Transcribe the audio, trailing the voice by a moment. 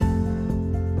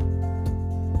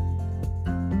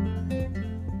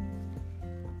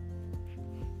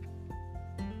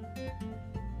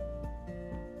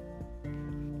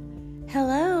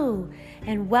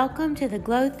and welcome to the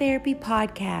Glow Therapy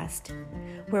Podcast,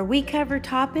 where we cover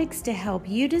topics to help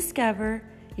you discover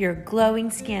your glowing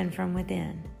skin from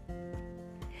within.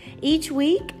 Each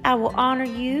week, I will honor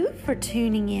you for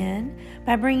tuning in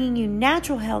by bringing you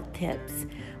natural health tips,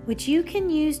 which you can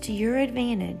use to your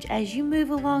advantage as you move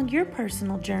along your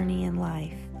personal journey in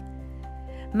life.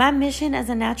 My mission as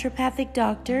a naturopathic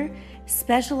doctor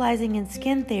specializing in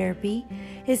skin therapy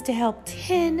is to help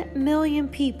 10 million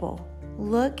people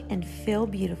look and feel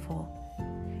beautiful.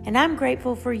 And I'm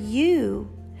grateful for you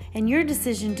and your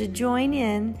decision to join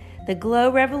in the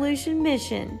Glow Revolution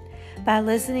mission by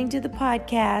listening to the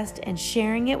podcast and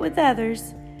sharing it with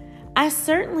others. I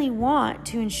certainly want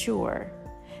to ensure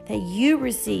that you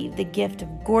receive the gift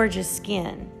of gorgeous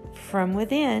skin from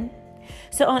within.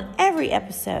 So on every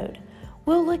episode,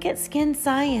 we'll look at skin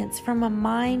science from a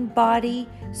mind, body,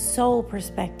 soul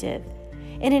perspective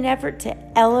in an effort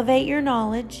to elevate your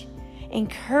knowledge,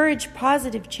 encourage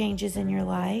positive changes in your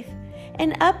life,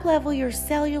 and up-level your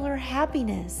cellular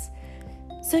happiness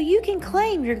so you can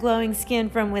claim your glowing skin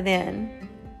from within.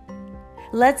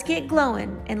 Let's get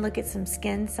glowing and look at some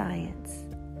skin science.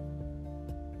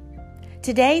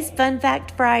 Today's Fun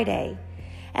Fact Friday,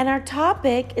 and our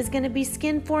topic is going to be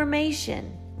skin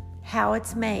formation, how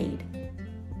it's made.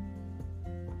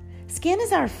 Skin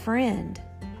is our friend.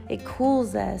 It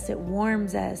cools us, it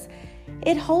warms us,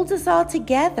 it holds us all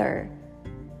together,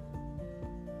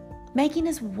 making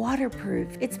us waterproof.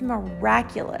 It's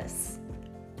miraculous.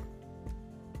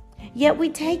 Yet we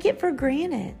take it for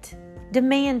granted,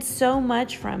 demand so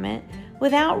much from it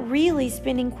without really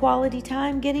spending quality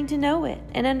time getting to know it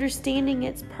and understanding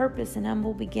its purpose and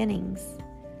humble beginnings.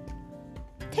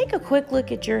 Take a quick look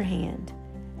at your hand.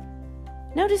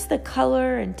 Notice the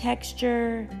color and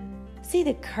texture. See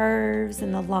the curves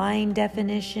and the line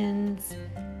definitions.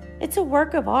 It's a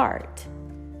work of art.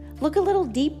 Look a little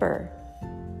deeper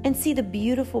and see the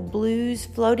beautiful blues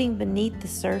floating beneath the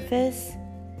surface.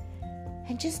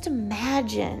 And just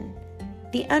imagine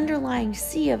the underlying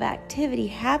sea of activity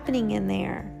happening in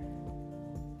there.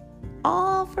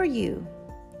 All for you.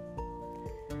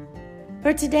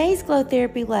 For today's Glow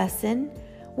Therapy lesson,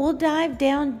 we'll dive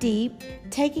down deep,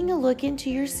 taking a look into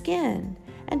your skin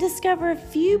and discover a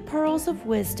few pearls of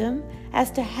wisdom as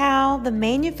to how the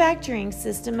manufacturing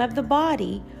system of the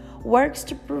body works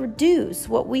to produce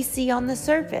what we see on the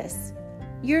surface,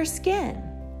 your skin.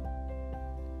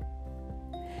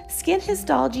 Skin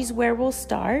histology is where we'll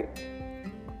start.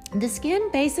 The skin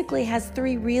basically has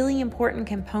three really important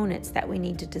components that we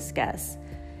need to discuss.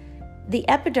 The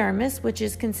epidermis, which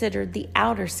is considered the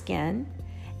outer skin,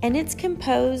 and it's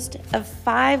composed of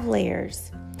 5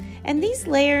 layers. And these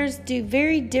layers do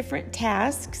very different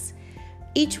tasks,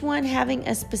 each one having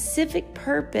a specific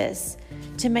purpose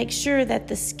to make sure that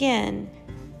the skin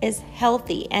is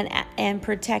healthy and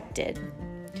protected.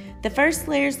 The first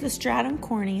layer is the stratum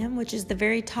corneum, which is the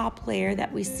very top layer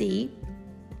that we see.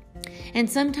 And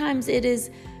sometimes it is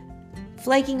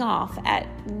flaking off at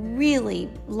really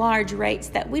large rates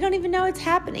that we don't even know it's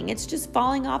happening. It's just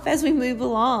falling off as we move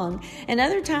along. And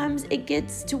other times it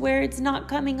gets to where it's not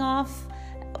coming off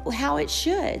how it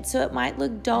should. So it might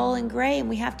look dull and gray and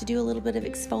we have to do a little bit of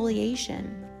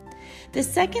exfoliation. The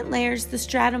second layer is the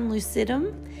stratum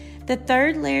lucidum. The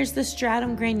third layer is the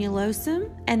stratum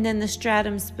granulosum, and then the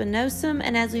stratum spinosum,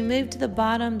 and as we move to the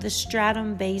bottom, the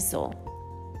stratum basal.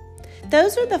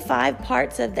 Those are the 5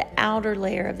 parts of the outer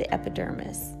layer of the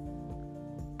epidermis.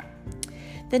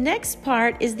 The next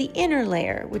part is the inner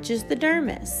layer, which is the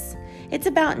dermis. It's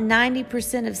about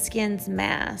 90% of skin's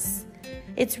mass.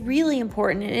 It's really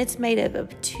important, and it's made up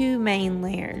of 2 main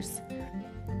layers.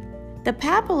 The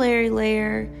papillary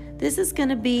layer, this is going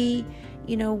to be,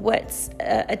 what's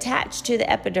attached to the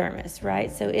epidermis, right?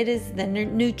 So it is the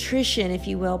nutrition, if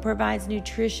you will, provides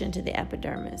nutrition to the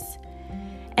epidermis.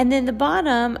 And then the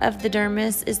bottom of the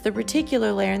dermis is the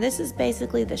reticular layer, and this is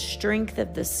basically the strength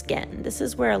of the skin. This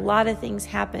is where a lot of things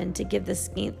happen to give the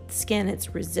skin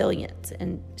its resilience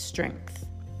and strength.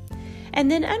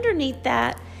 And then underneath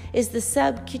that is the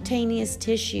subcutaneous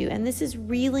tissue, and this is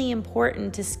really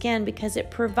important to skin because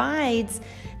it provides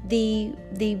the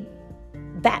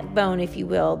backbone, if you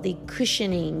will, the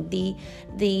cushioning, the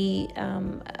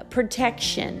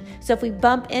protection. So if we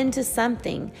bump into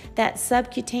something, that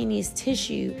subcutaneous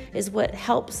tissue is what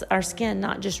helps our skin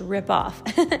not just rip off.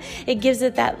 It gives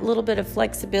it that little bit of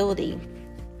flexibility.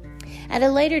 At a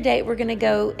later date, we're going to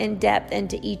go in depth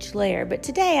into each layer. But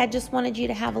today, I just wanted you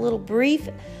to have a little brief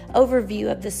overview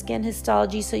of the skin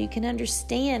histology so you can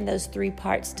understand those 3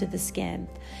 parts to the skin.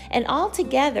 And all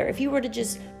together, if you were to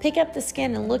just pick up the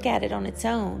skin and look at it on its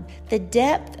own, the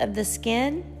depth of the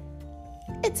skin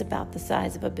It's about the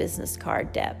size of a business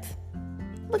card depth.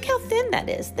 Look how thin that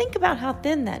is. Think about how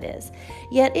thin that is.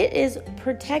 Yet it is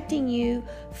protecting you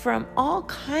from all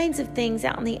kinds of things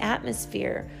out in the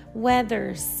atmosphere.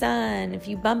 Weather, sun, if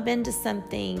you bump into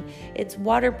something, it's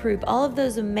waterproof. All of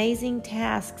those amazing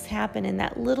tasks happen in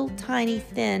that little tiny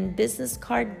thin business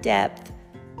card depth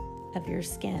of your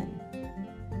skin.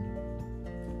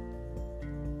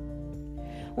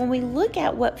 When we look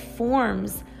at what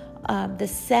forms the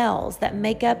cells that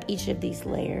make up each of these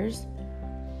layers,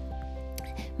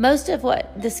 most of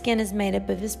what the skin is made up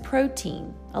of is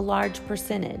protein, a large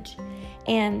percentage.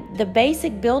 And the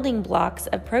basic building blocks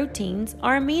of proteins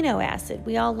are amino acid.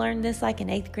 We all learned this like in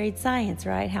 8th grade science,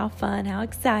 right? How fun, how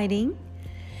exciting.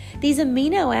 These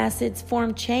amino acids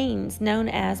form chains known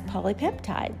as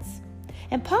polypeptides.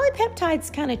 And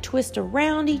polypeptides kind of twist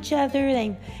around each other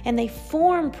and they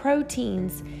form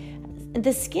proteins.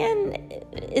 The skin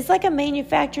is like a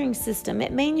manufacturing system.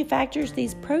 It manufactures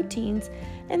these proteins,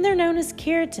 and they're known as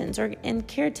keratins, and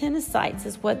keratinocytes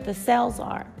is what the cells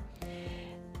are.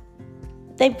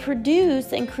 They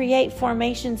produce and create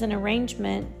formations and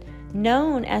arrangement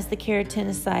known as the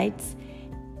keratinocytes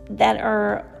that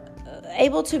are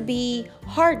able to be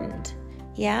hardened.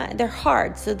 Yeah, they're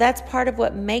hard, so that's part of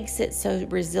what makes it so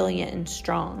resilient and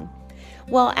strong.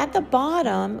 Well, at the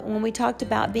bottom, when we talked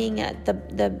about being at the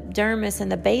dermis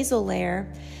and the basal layer,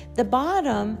 the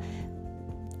bottom,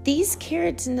 these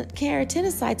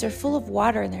keratinocytes are full of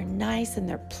water, and they're nice and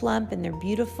they're plump and they're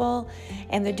beautiful,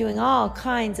 and they're doing all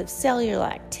kinds of cellular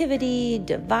activity,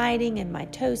 dividing and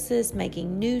mitosis,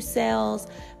 making new cells,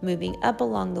 moving up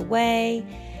along the way.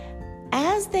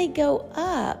 As they go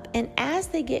up and as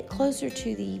they get closer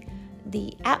to the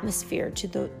atmosphere, to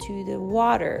the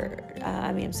water,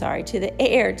 to the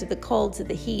air, to the cold, to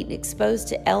the heat, exposed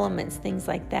to elements, things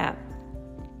like that,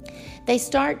 they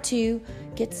start to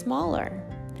get smaller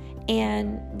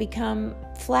and become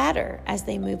flatter as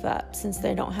they move up, since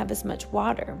they don't have as much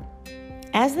water.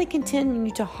 As they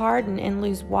continue to harden and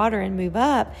lose water and move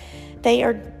up, they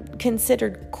are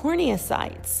considered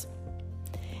corneocytes,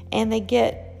 and they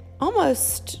get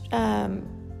almost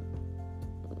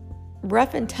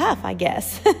rough and tough, I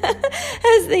guess,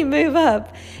 as they move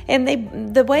up.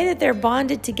 And the way that they're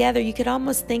bonded together, you could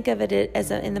almost think of it as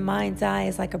in the mind's eye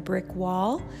as like a brick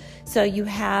wall. So you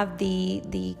have the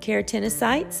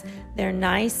keratinocytes. They're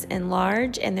nice and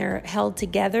large, and they're held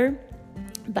together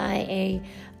by a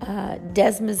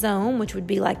desmosome, which would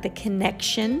be like the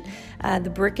connection, the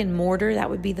brick and mortar. That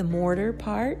would be the mortar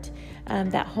part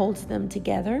that holds them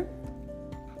together.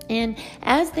 And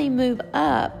as they move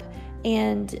up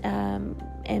and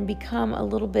become a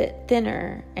little bit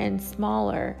thinner and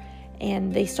smaller,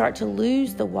 and they start to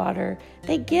lose the water,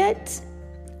 they get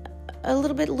a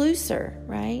little bit looser,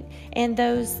 right? And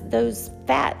those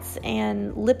fats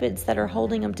and lipids that are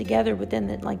holding them together with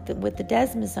the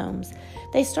desmosomes,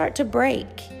 they start to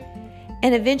break.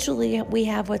 And eventually we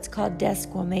have what's called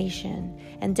desquamation.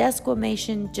 And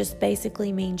desquamation just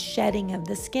basically means shedding of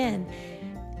the skin.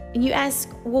 And you ask,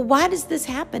 well, why does this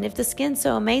happen? If the skin's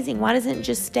so amazing, why doesn't it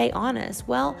just stay on us?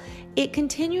 Well, it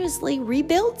continuously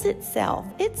rebuilds itself.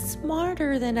 It's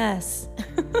smarter than us.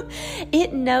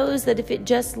 It knows that if it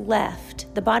just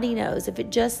left, the body knows if it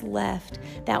just left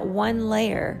that one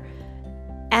layer,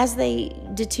 as they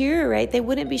deteriorate, they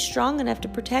wouldn't be strong enough to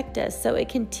protect us. So it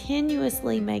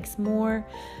continuously makes more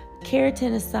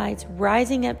keratinocytes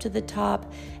rising up to the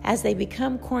top. As they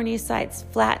become corneocytes,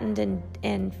 flattened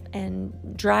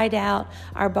and dried out,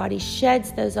 our body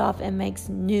sheds those off and makes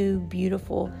new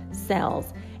beautiful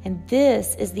cells. And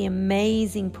this is the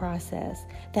amazing process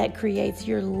that creates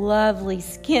your lovely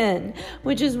skin,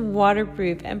 which is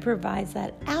waterproof and provides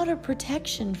that outer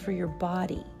protection for your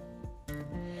body.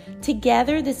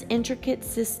 Together, this intricate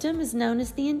system is known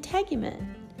as the integument,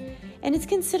 and it's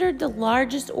considered the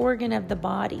largest organ of the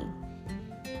body.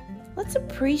 Let's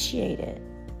appreciate it.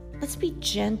 Let's be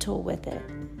gentle with it.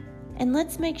 And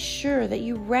let's make sure that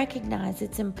you recognize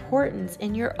its importance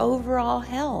in your overall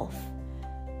health.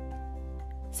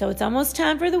 So it's almost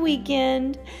time for the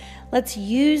weekend. Let's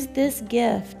use this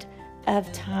gift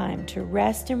of time to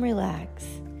rest and relax,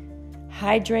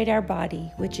 hydrate our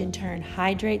body, which in turn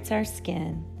hydrates our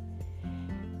skin.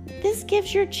 This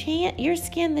gives your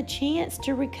skin the chance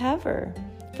to recover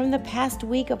from the past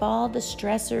week of all the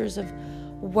stressors of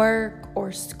work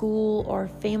or school or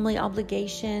family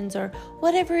obligations or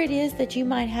whatever it is that you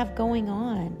might have going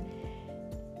on.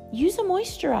 Use a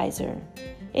moisturizer.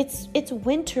 It's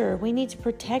winter. We need to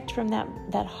protect from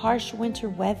that harsh winter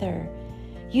weather.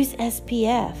 Use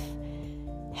SPF.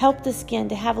 Help the skin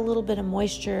to have a little bit of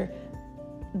moisture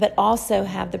but also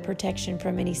have the protection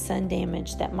from any sun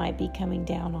damage that might be coming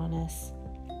down on us.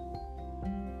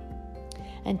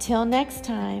 Until next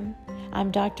time,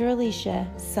 I'm Dr. Alicia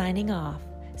signing off,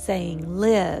 saying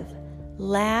live,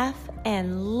 laugh,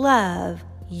 and love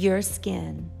your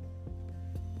skin.